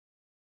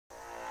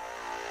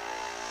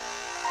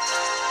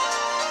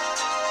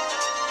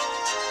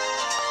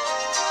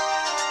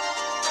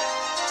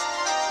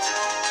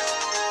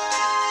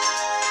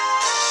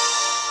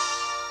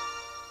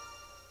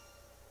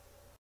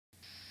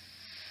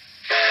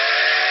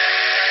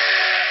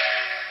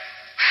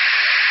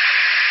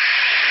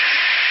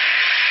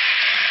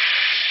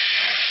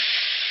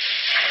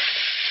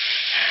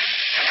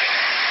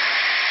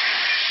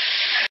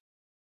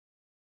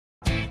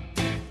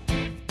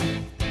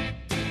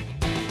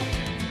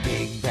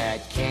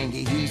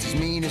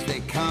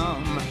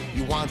come.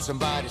 You want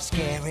somebody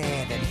scary,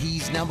 then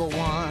he's number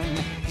one.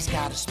 He's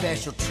got a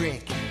special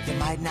trick you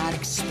might not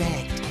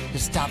expect to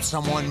stop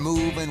someone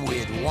moving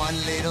with one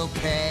little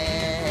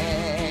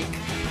peck.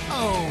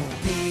 Oh,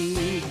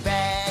 big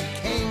bad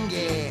king,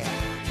 yeah,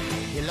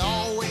 he'll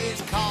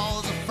always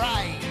cause a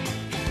fright.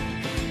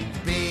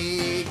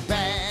 Big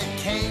bad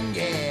king,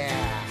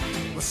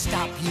 yeah, will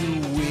stop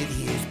you with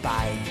his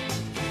bite.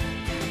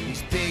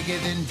 He's bigger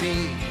than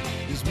big,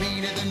 he's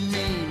meaner than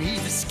mean.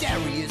 He's the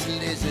scariest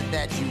lizard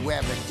that you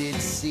ever did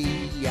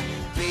see.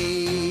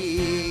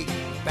 Big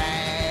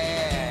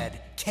bad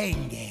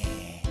Kangaroo.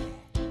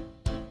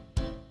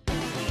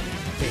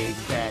 Big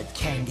bad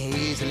Kangaroo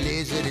is a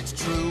lizard, it's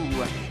true.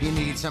 You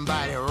need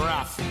somebody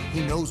rough,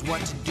 he knows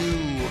what to do.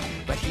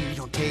 But he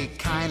don't take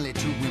kindly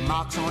to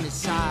remarks on his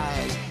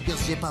size. He'll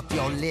zip up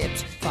your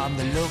lips from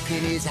the look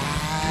in his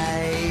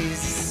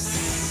eyes.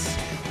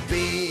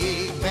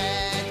 Big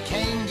bad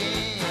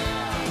Kangaroo,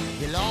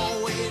 he'll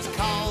always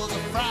cause a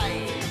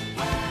fright.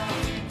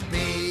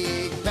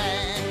 Big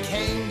bad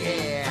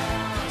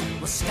Kangaroo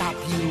will stop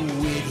you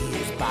with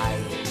his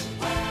bite.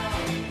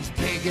 He's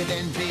bigger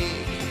than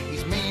big,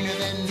 he's meaner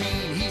than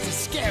mean. He's the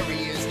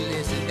scariest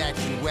lizard that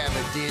you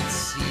ever did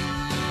see.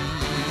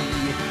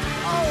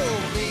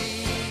 Oh,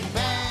 big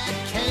bad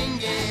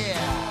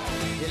Kangaroo,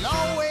 he'll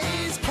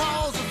always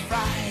cause a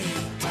fright.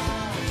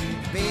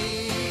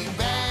 Big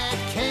bad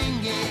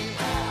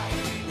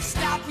Kangaroo will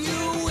stop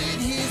you with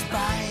his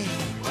bite.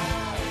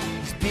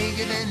 He's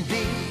bigger than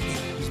big,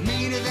 he's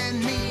meaner than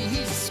mean.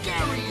 He's the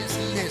scariest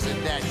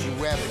lizard that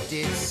you ever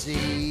did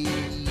see.